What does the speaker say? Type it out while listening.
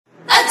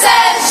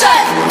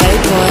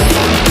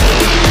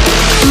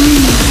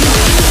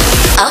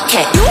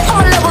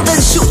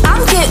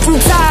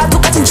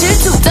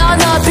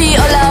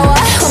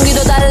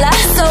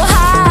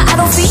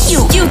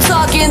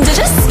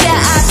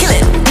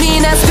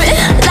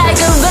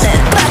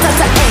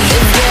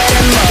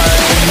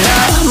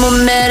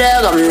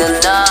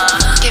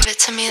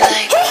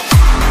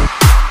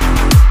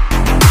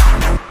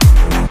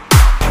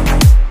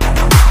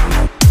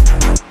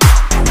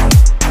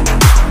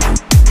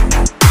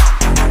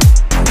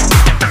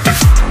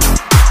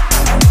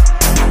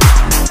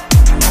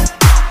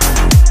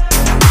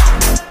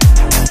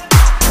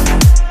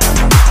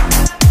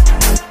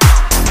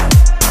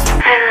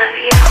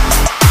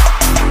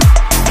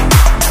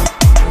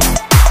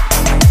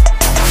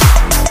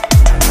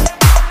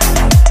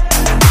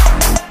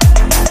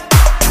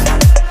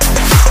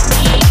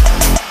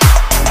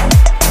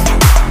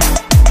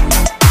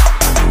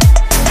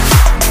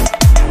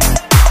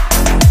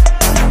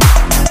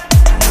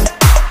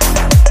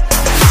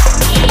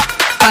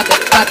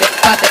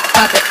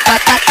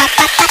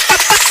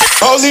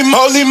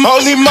moly,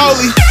 moly,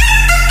 moly.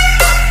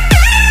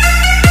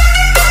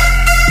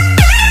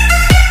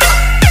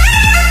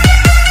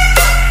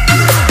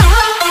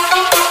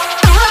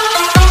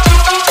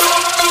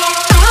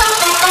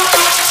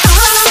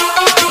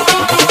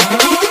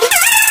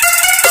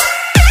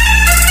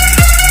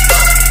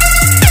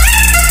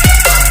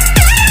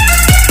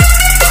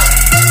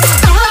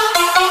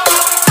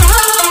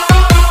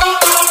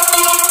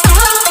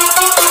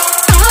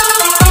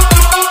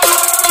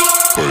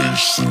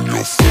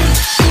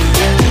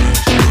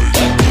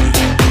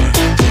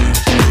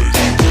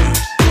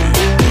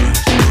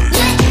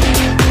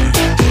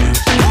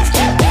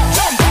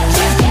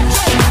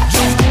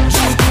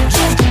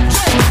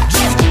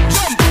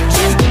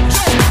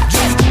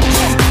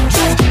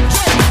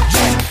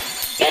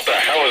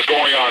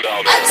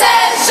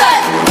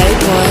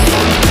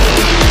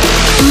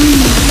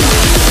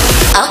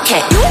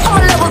 Okay, you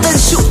on level then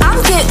shoot.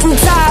 I'm getting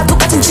tired.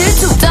 똑같은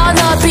질투. 더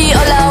높이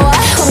올라와.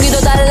 공기도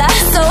달라.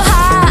 So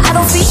high, I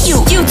don't see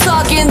you. You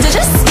talking to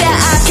just yeah,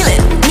 I kill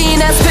it.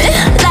 mean I spit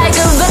like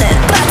a villain.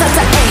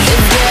 Ratata, hey,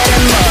 it's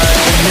getting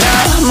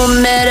more.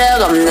 너무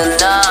매력 없는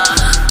너.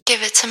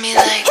 Give it to me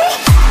like.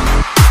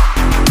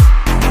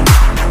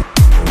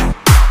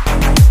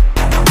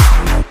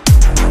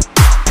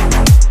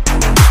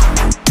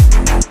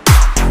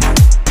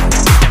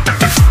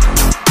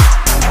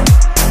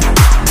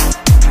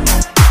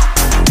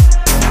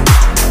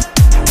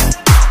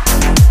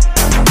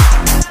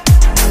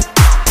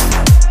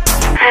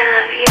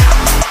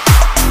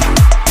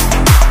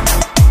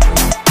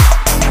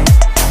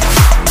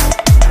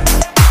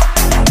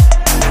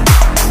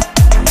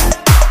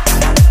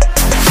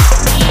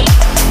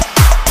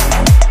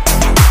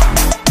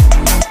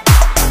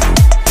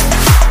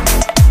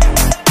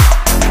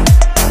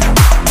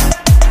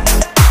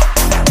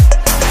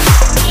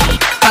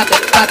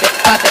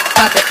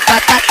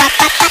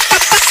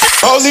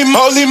 Moly,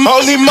 moly,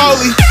 moly,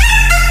 moly.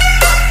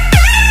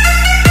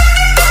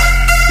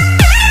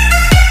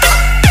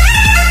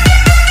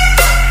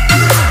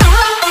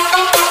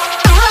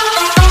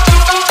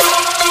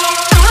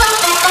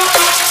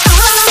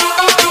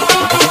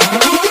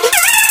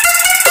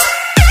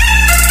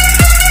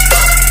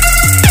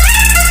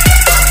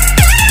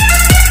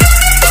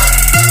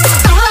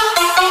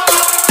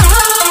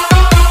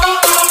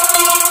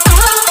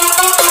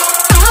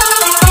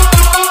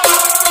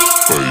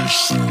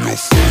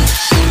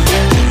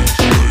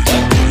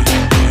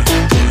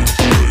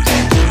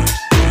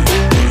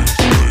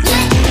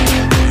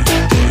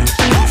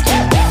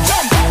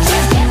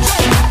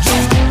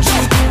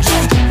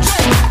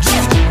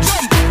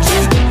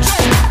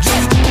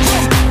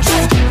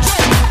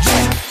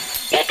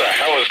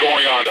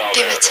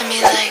 Give it to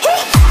me like.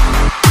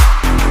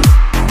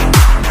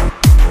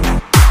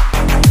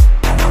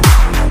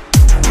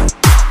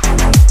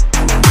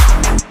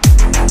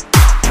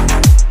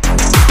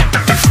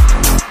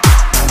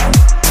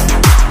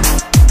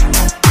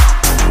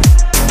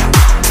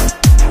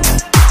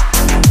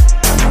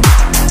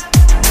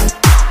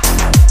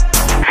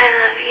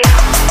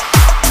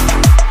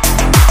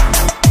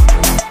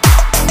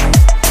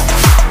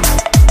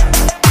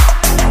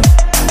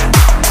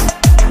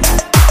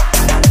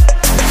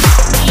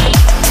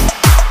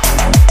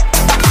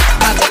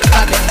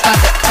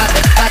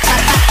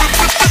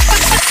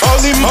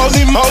 Moly,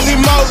 moly,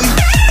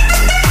 moly.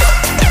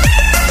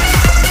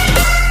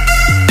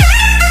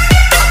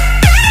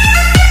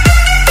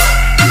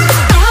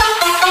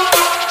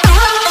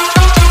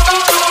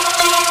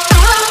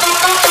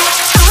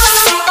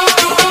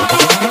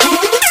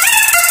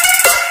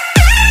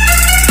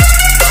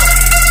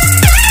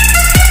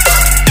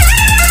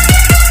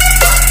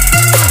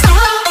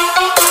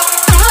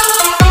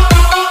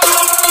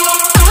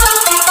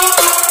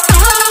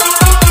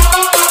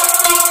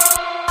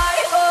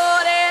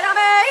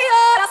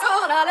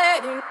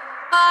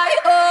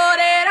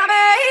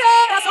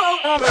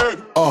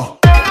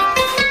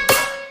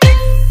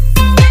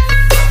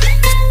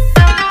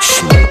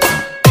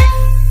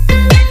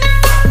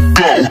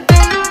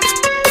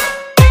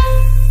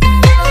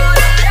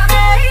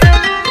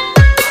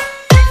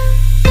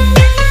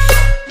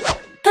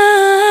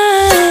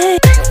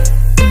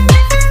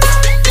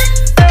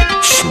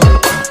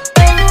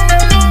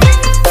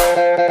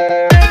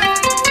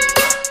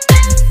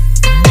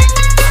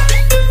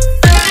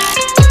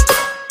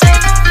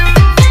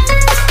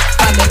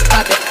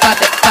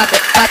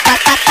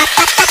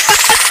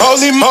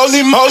 Moly,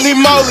 moly, moly,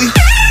 moly.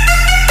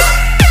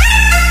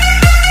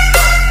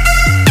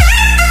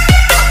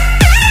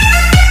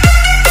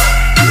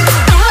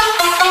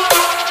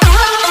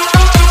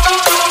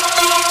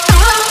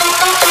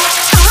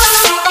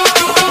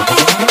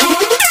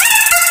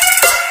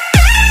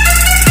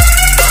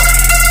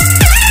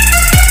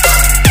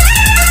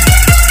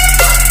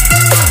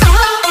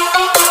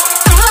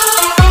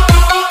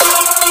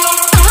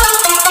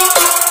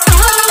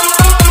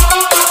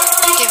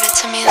 Give it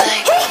to me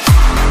like.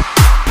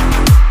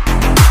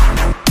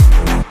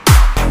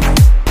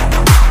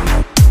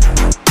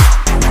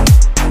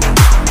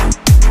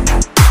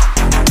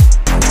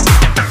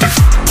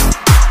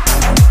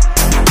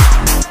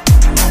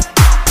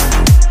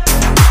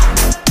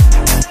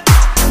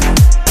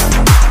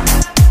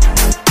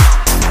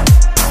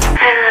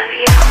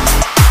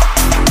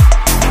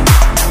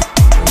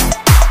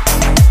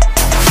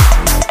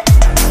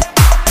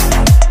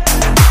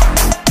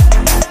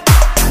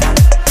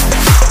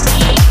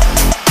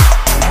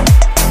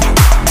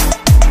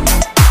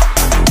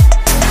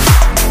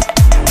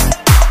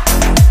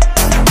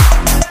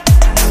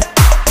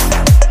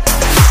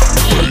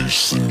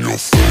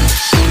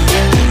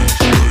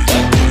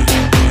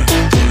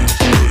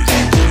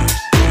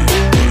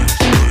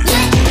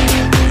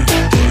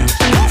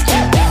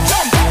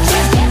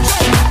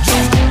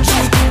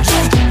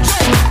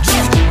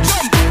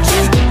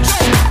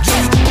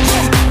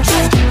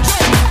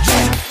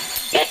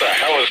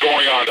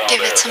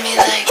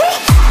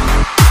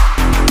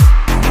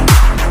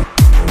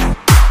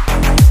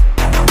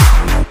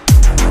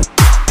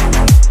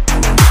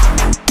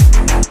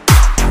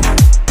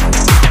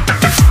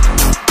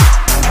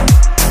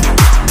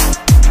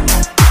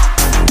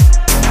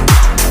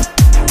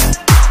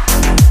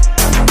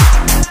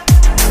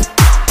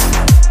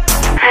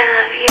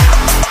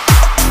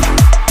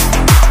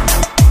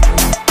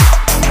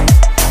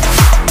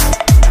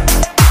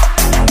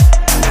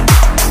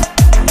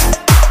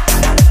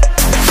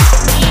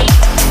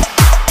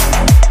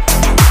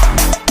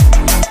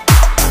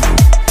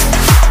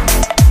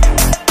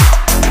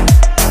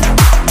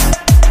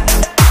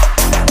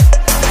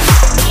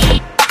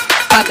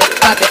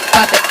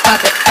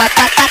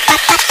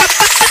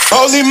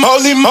 Holy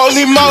moly,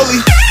 moly,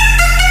 moly.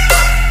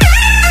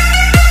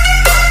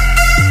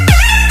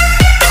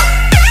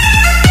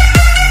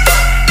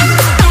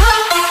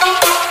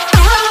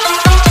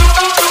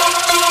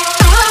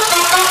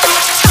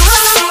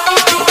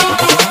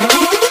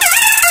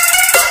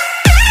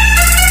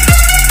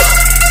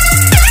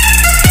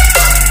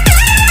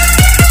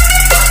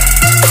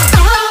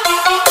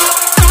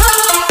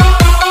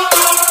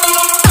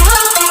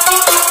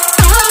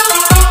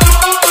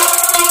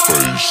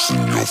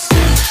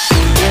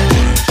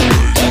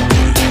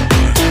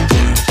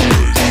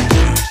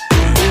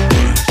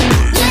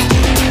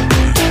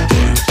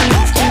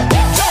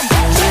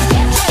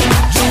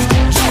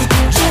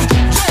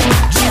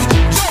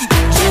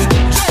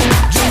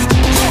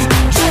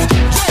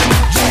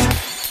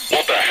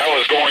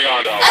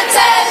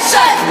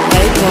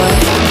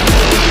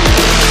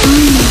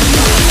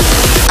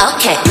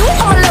 Okay. You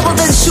on level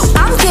then shoot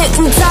I'm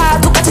getting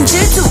tired 똑같은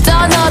질투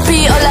더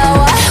높이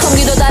올라와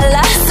공기도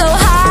달라 so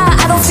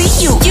high I don't see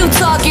you You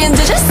talking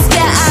to just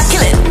yeah I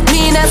kill it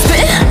mean I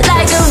spit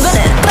like a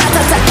villain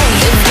라타타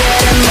ayy It's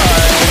getting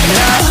more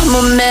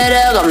너무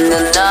매력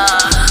없는 너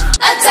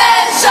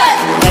Attention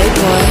Hey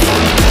boy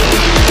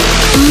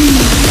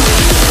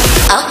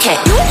Okay.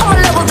 You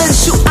on level then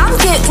shoot I'm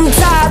getting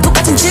tired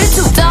똑같은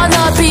질투 더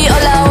높이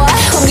올라와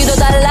공기도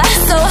달라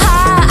so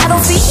high I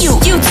don't see you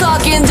You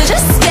talking to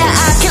just yeah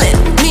I kill it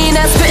mean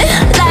I spit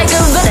like a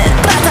villain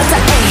라타타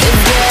ayy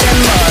It's getting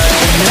more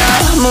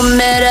너무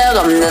매력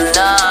없는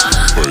너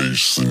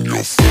Face in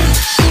your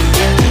face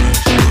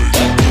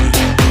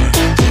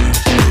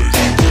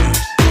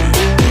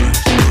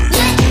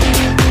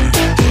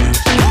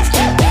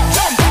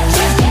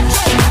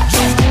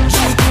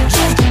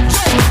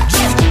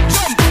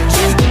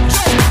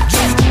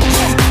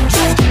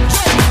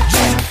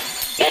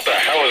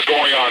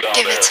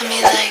Give it to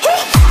me like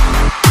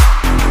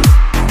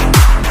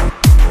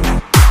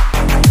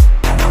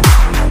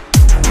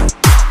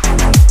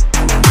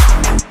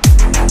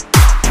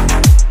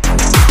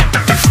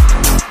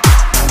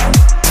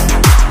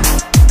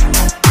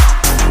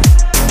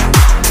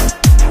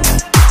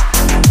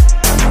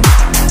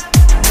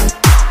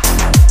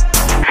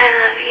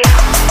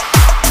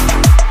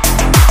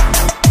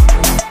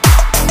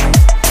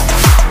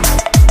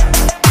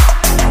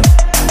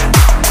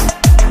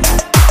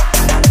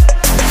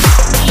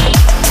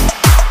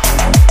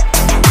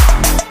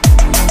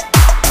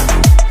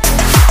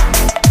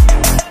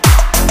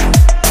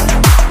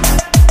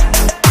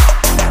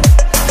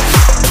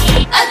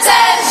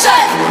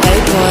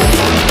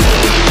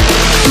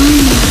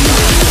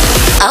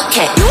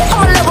Okay. You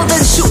on level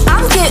then shoot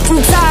I'm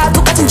getting tired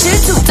똑같은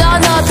질투 더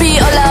높이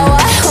올라와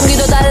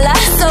공기도 달라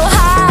so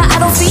high I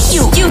don't see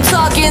you You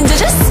talking to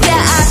just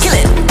yeah I kill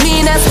it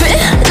mean I spit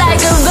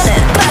like a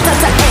villain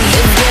라타타 ayy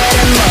It's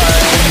getting more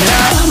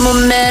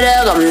너무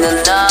매력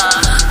없는 너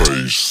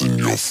Face in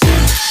your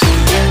face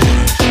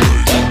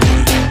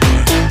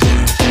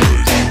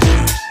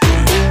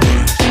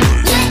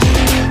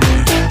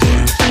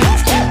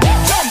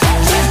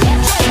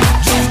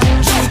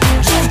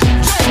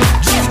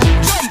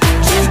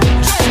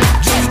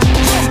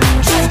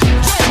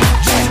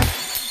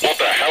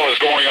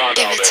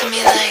Give it to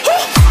me like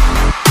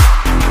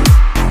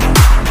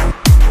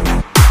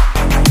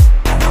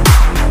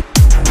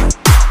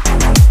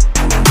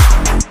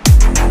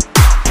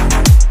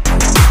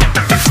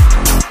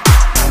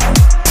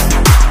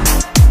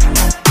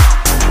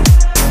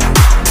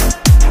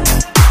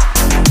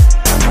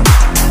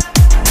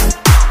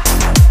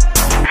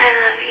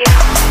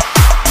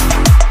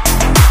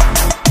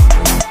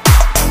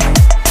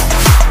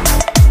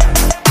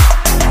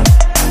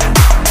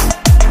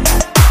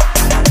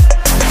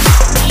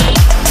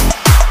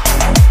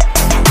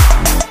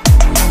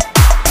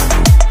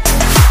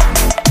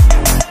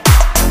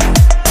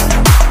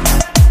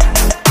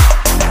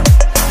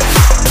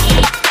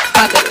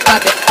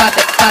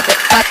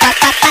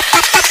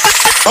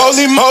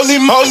Holy moly,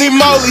 moly,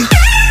 moly.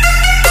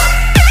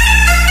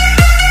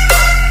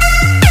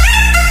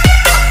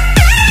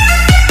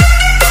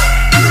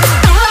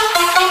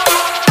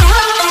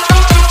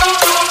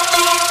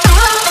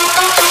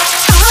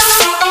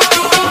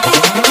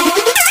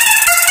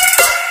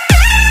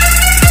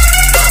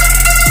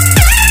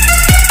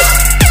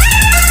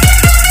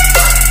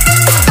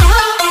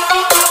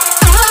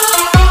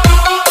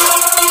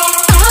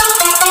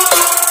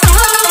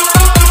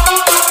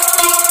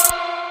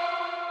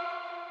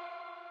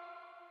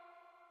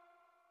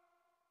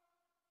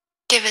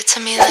 Give it to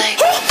me like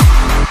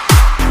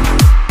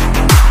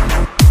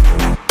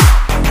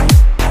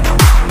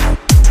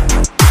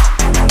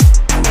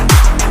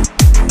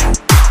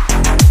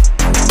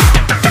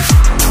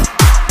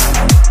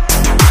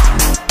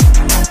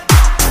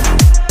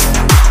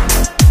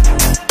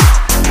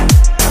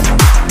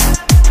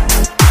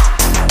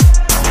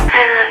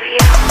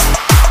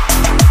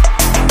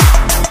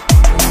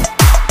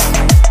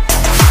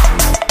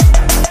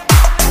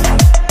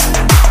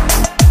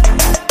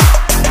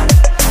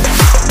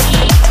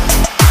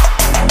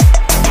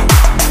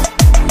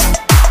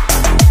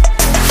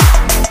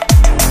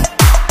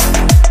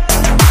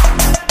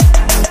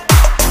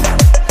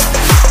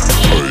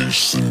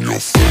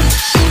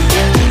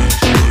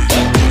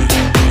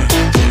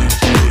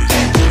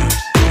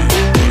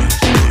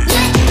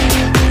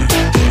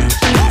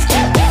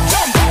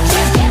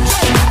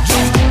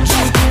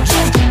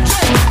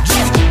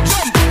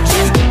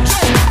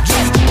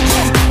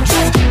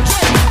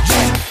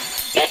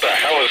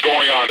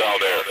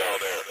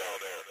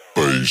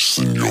face,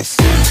 in your face.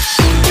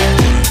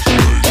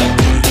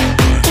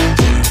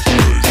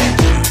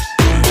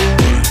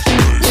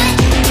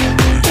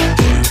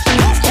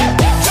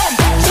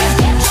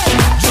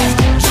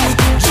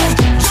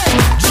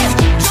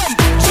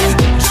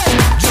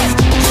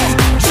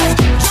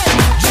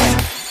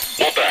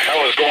 What the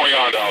hell is going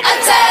on down there?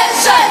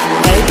 Attention!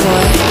 Hey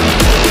boy.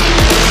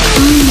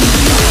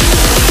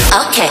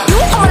 Okay. You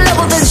on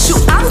level then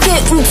shoot. I'm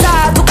getting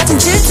tired. 똑같은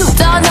질투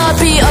더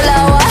넓이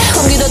올라와.